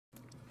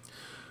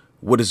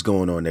What is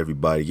going on,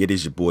 everybody? It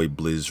is your boy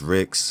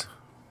BlizzRix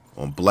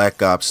on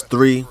Black Ops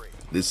 3.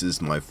 This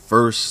is my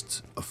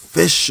first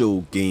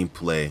official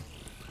gameplay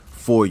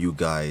for you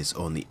guys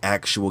on the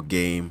actual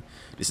game.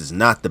 This is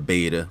not the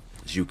beta.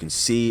 As you can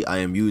see, I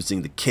am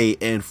using the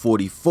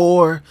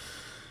KN-44.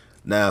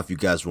 Now, if you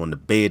guys were on the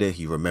beta,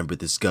 you remember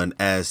this gun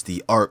as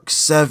the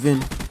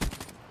ARC-7.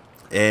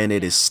 And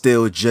it is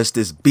still just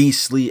as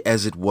beastly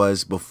as it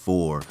was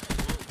before.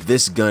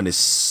 This gun is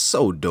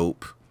so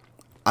dope.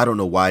 I don't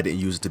know why I didn't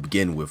use it to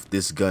begin with.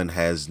 This gun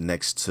has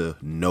next to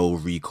no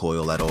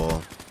recoil at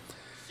all.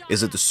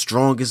 Is it the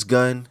strongest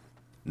gun?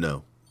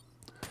 No.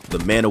 The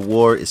Man of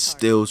War is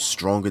still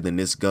stronger than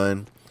this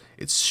gun.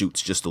 It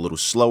shoots just a little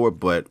slower,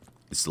 but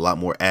it's a lot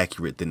more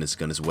accurate than this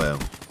gun as well.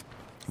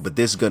 But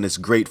this gun is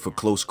great for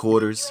close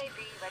quarters.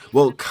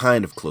 Well,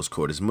 kind of close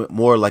quarters.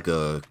 More like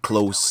a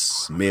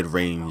close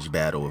mid-range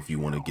battle if you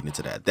want to get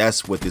into that.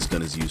 That's what this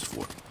gun is used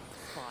for.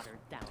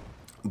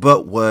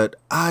 But what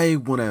I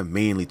want to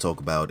mainly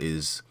talk about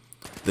is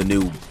the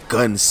new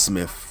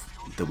gunsmith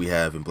that we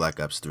have in Black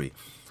Ops 3.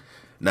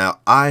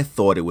 Now, I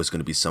thought it was going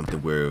to be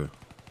something where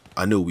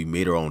I knew we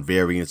made our own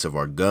variants of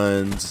our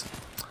guns,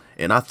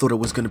 and I thought it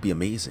was going to be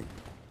amazing.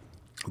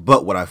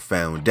 But what I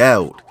found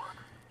out,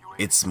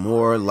 it's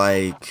more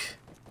like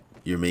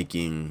you're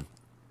making,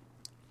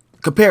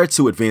 compared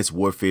to Advanced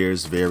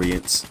Warfare's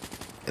variants,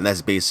 and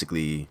that's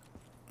basically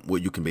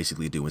what you can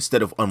basically do.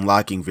 Instead of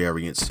unlocking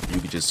variants,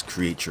 you can just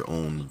create your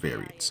own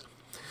variants.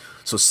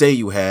 So say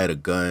you had a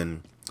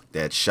gun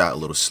that shot a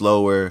little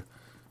slower,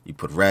 you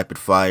put rapid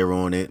fire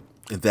on it,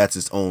 and that's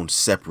its own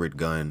separate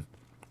gun,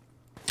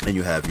 and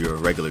you have your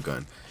regular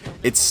gun.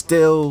 It's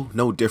still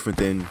no different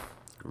than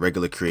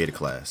regular creator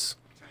class.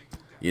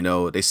 You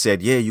know, they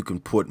said, yeah, you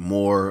can put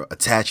more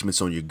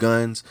attachments on your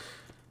guns.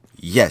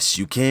 Yes,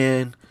 you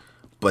can,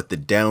 but the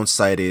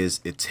downside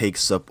is it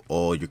takes up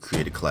all your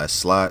creator class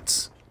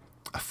slots.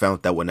 I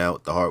found that one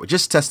out the hard way,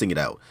 just testing it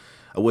out.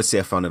 I would say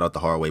I found it out the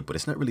hard way, but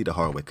it's not really the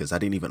hard way because I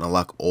didn't even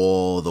unlock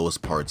all those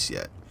parts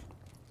yet.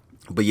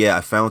 But yeah,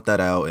 I found that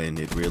out, and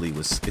it really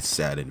was, it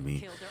saddened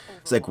me.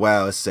 It's like,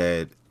 wow, it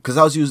said, because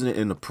I was using it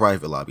in a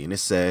private lobby, and it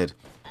said,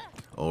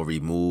 oh,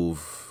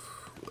 remove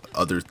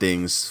other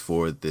things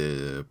for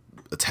the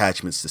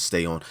attachments to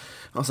stay on.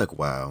 I was like,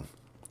 wow.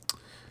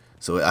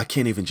 So I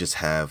can't even just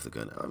have the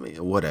gun. I mean,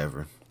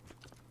 whatever.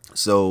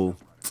 So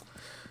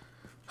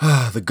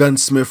the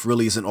gunsmith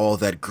really isn't all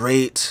that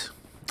great.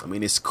 I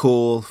mean, it's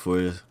cool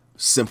for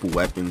simple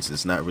weapons.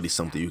 It's not really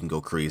something you can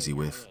go crazy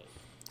with.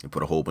 You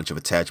put a whole bunch of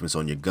attachments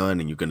on your gun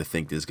and you're going to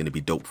think this is going to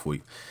be dope for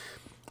you.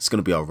 It's going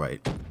to be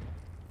alright.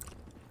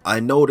 I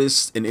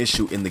noticed an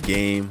issue in the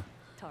game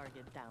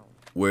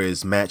where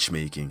it's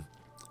matchmaking.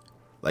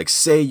 Like,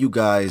 say you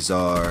guys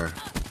are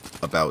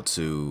about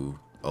to...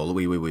 Oh,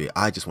 wait.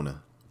 I just want to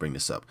bring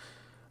this up.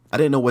 I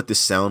didn't know what this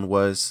sound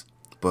was,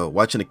 but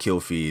watching the kill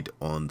feed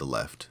on the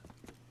left.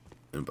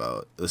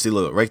 About, let's see,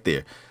 look right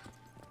there.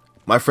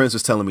 My friends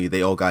was telling me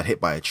they all got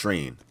hit by a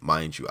train.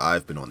 Mind you,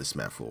 I've been on this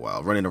map for a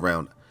while, running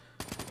around.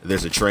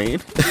 There's a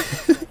train.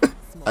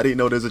 I didn't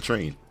know there's a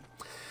train.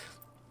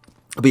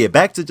 But yeah,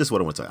 back to just what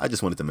I want to talk. I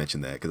just wanted to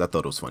mention that because I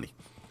thought it was funny.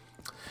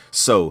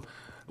 So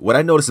what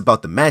I noticed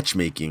about the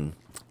matchmaking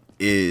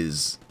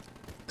is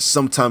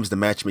sometimes the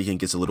matchmaking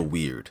gets a little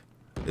weird.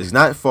 It's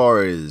not as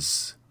far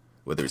as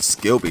whether it's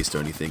skill based or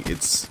anything.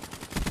 It's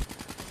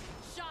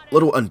a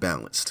little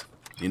unbalanced.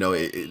 You know,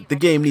 the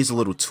game needs a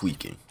little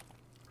tweaking.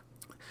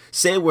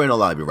 Say we're in a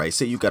lobby, right?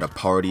 Say you got a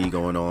party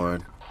going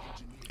on,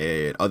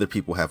 and other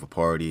people have a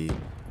party.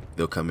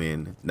 They'll come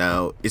in.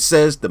 Now, it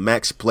says the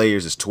max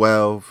players is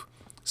 12.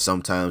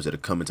 Sometimes it'll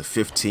come into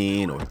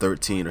 15 or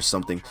 13 or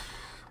something.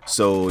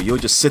 So you'll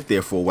just sit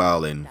there for a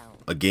while, and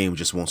a game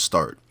just won't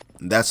start.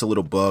 And that's a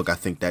little bug. I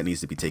think that needs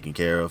to be taken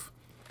care of.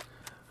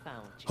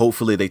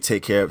 Hopefully they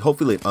take care of.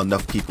 Hopefully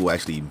enough people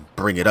actually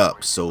bring it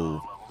up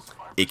so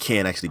it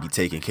can actually be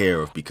taken care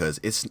of, because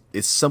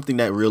it's something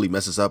that really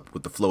messes up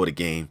with the flow of the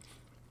game.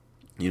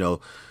 You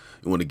know,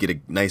 you want to get a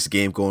nice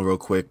game going real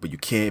quick, but you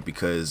can't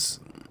because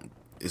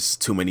it's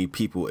too many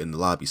people in the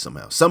lobby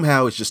somehow.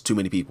 Somehow it's just too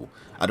many people.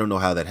 I don't know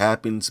how that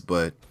happens,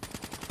 but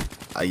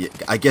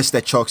I guess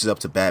that chalks it up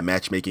to bad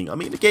matchmaking. I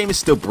mean, the game is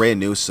still brand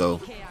new,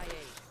 so,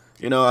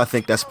 you know, I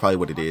think that's probably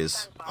what it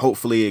is.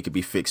 Hopefully it could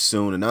be fixed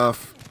soon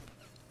enough.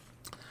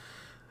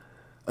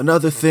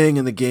 Another thing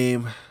in the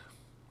game,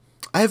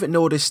 I haven't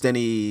noticed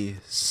any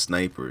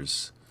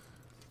snipers.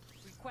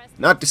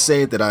 Not to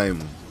say that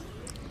I'm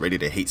ready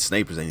to hate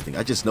snipers or anything.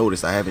 I just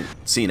noticed I haven't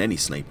seen any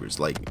snipers.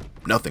 Like,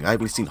 nothing. I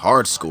haven't seen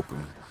hard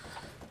scoping.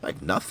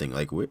 Like, nothing.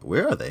 Like,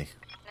 where are they?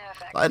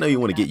 I know you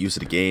want to get used to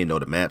the game, know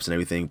the maps and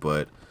everything,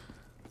 but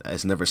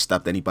that's never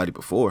stopped anybody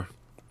before.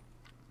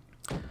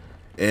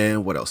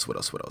 And what else?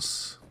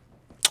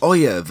 Oh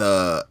yeah,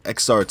 the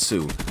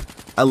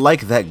XR2. I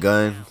like that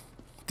gun.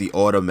 The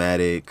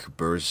automatic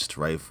burst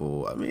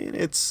rifle. I mean,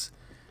 it's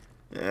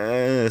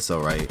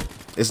alright.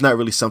 It's not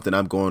really something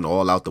I'm going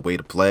all out the way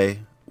to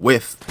play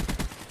with,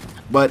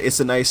 but it's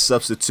a nice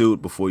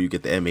substitute before you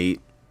get the M8.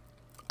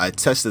 I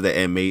tested the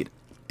M8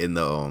 in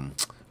the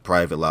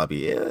private lobby.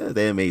 Yeah,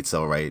 the M8's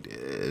alright.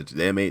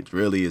 The M8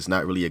 really is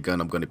not really a gun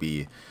I'm going to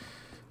be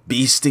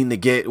beasting to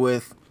get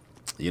with.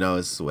 You know,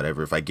 it's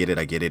whatever. If I get it,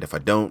 I get it. If I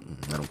don't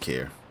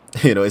care.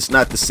 You know, it's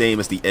not the same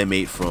as the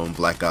M8 from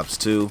Black Ops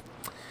 2.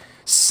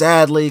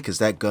 Sadly, because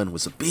that gun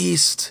was a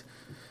beast.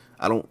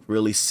 I don't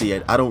really see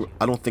it. I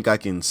don't think I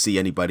can see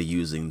anybody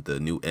using the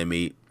new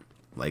M8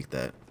 like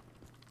that.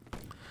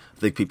 I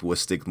think people would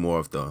stick more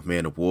of the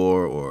Man of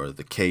War or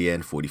the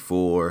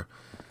KN-44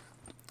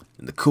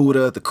 and the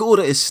Kuda. The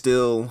Kuda is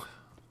still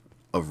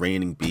a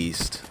reigning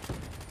beast.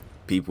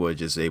 People are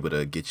just able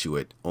to get you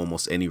at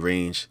almost any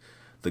range.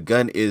 The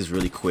gun is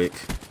really quick.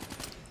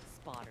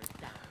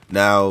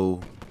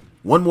 Now,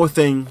 one more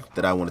thing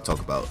that I want to talk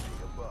about.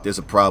 There's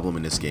a problem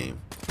in this game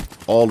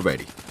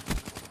already.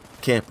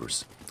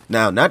 Campers.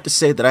 Now, not to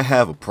say that I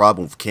have a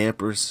problem with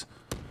campers,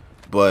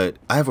 but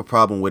I have a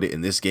problem with it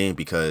in this game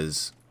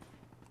because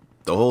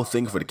the whole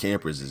thing for the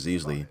campers is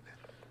usually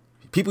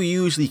people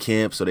usually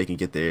camp so they can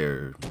get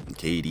their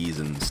KDs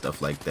and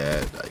stuff like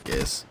that, I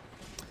guess.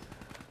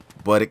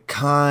 But it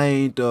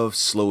kind of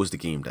slows the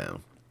game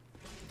down.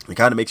 It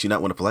kind of makes you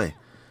not want to play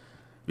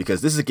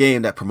because this is a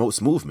game that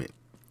promotes movement.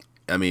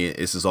 I mean,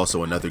 this is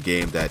also another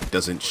game that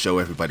doesn't show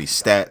everybody's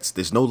stats.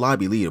 There's no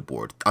lobby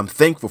leaderboard. I'm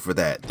thankful for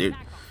that.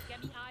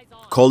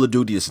 Call of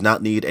Duty does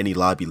not need any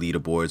lobby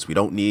leaderboards. We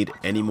don't need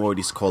any more of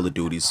these Call of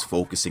Duties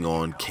focusing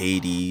on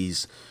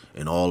KDs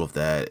and all of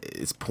that.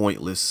 It's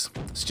pointless.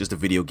 It's just a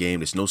video game.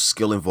 There's no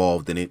skill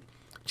involved in it.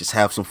 Just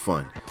have some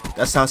fun.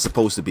 That's how it's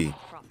supposed to be.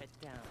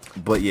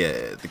 But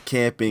yeah, the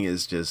camping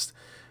is just...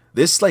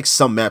 There's like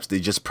some maps that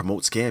just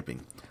promotes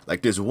camping.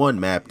 Like there's one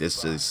map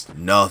that's just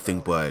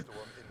nothing but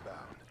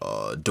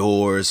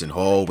doors and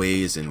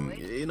hallways, and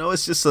you know,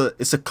 it's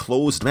a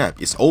closed map.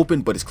 It's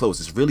open but it's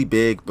closed. It's really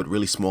big but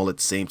really small at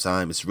the same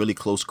time. It's really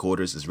close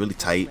quarters. It's really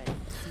tight.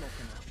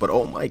 But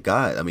oh my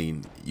god, I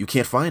mean, you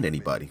can't find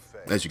anybody.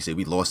 As you can see,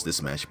 we lost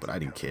this match, but I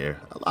didn't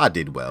care. I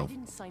did well.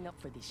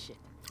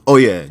 Oh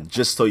yeah,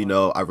 just so you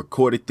know, I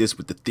recorded this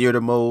with the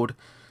theater mode.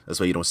 That's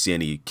why you don't see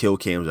any kill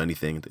cams or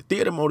anything. The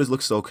theater mode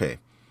looks okay.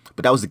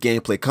 But that was the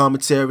gameplay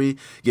commentary.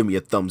 Give me a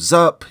thumbs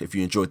up if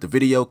you enjoyed the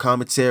video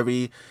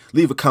commentary.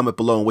 Leave a comment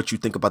below on what you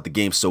think about the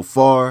game so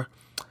far.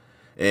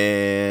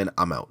 And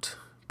I'm out.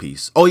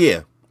 Peace. Oh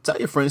yeah, tell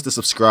your friends to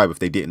subscribe if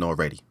they didn't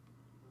already.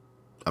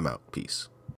 I'm out. Peace.